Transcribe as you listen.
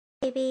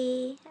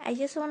Baby, I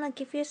just want to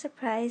give you a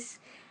surprise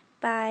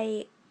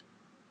by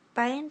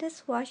buying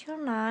this watch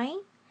online,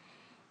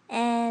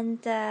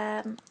 and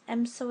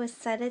I'm so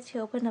excited to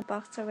open the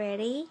box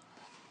already.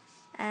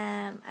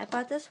 I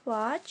bought this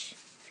watch a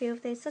few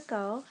days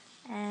ago,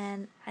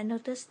 and I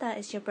noticed that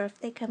it's your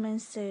birthday coming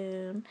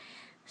soon.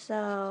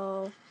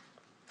 So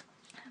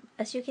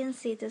as you can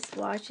see, this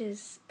watch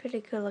is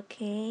pretty cool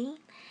looking,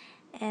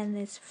 and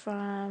it's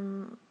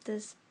from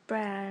this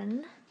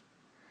brand.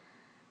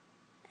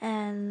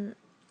 And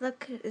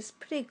look, it's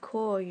pretty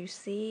cool. You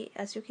see,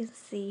 as you can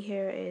see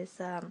here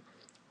is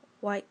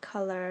white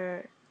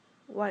color,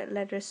 white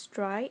leather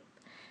stripe.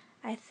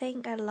 I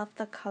think I love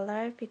the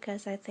color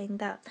because I think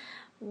that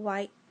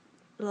white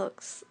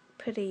looks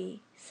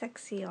pretty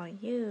sexy on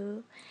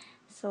you,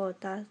 so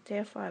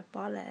therefore I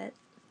bought it.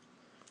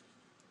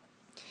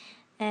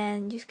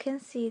 And you can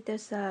see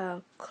there's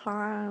a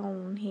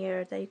crown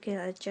here that you can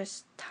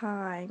adjust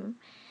time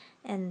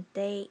and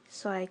date,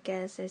 so I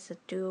guess it's a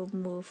dual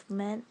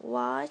movement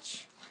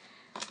watch.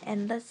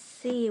 And let's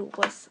see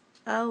what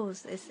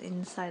else is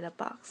inside the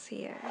box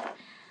here.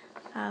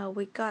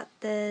 We got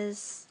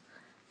this,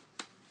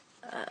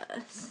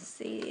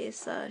 see,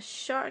 it's a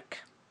shark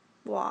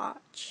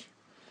watch,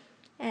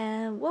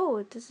 and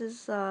whoa, this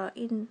is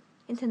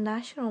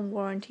international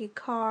warranty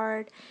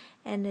card,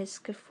 and it's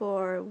good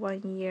for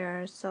 1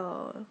 year,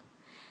 so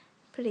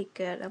pretty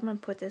good. I'm gonna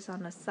put this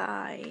on the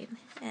side,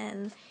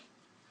 and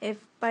if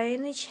by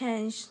any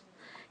chance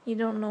you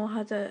don't know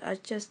how to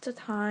adjust the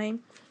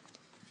time,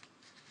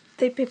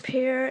 they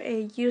prepare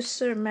a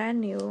user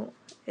manual.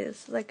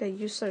 It's like a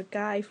user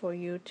guide for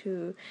you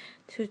to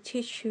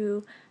teach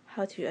you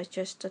how to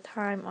adjust the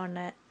time on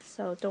it,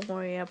 so don't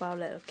worry about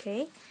it,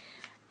 okay?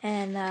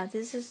 And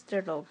this is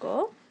the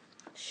logo,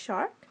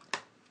 shark,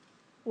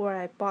 where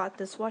I bought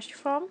this watch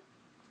from.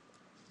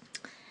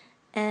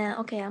 And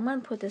okay, I'm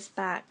gonna put this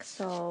back,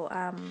 so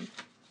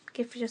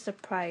give you a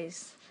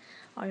surprise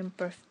on your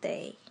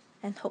birthday,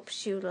 and hope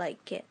you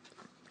like it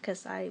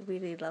because I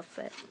really love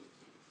it.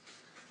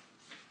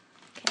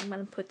 Okay, I'm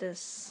gonna put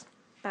this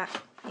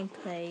back in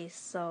place,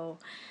 so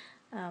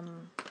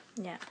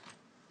yeah,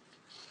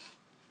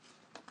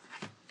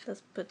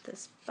 let's put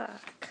this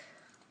back.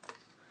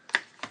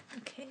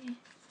 Okay,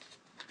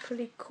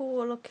 pretty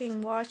cool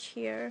looking watch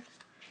here,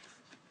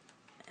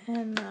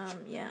 and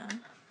yeah,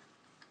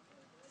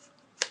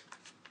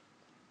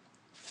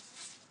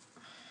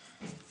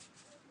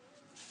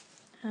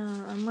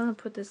 I'm gonna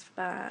put this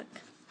back.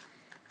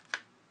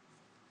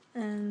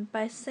 And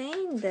by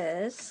saying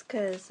this,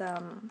 because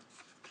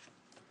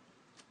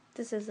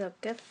this is a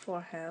gift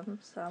for him,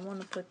 so I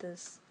want to put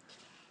this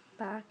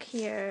back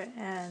here,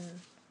 and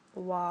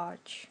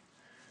watch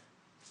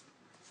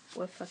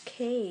with a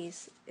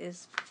case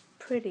is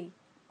pretty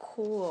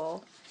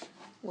cool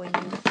when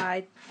you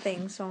buy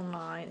things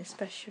online,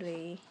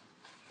 especially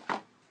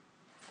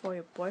for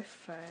your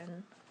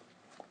boyfriend.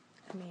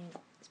 I mean,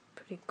 it's a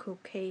pretty cool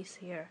case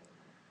here.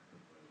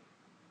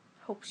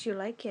 Hope you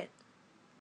like it.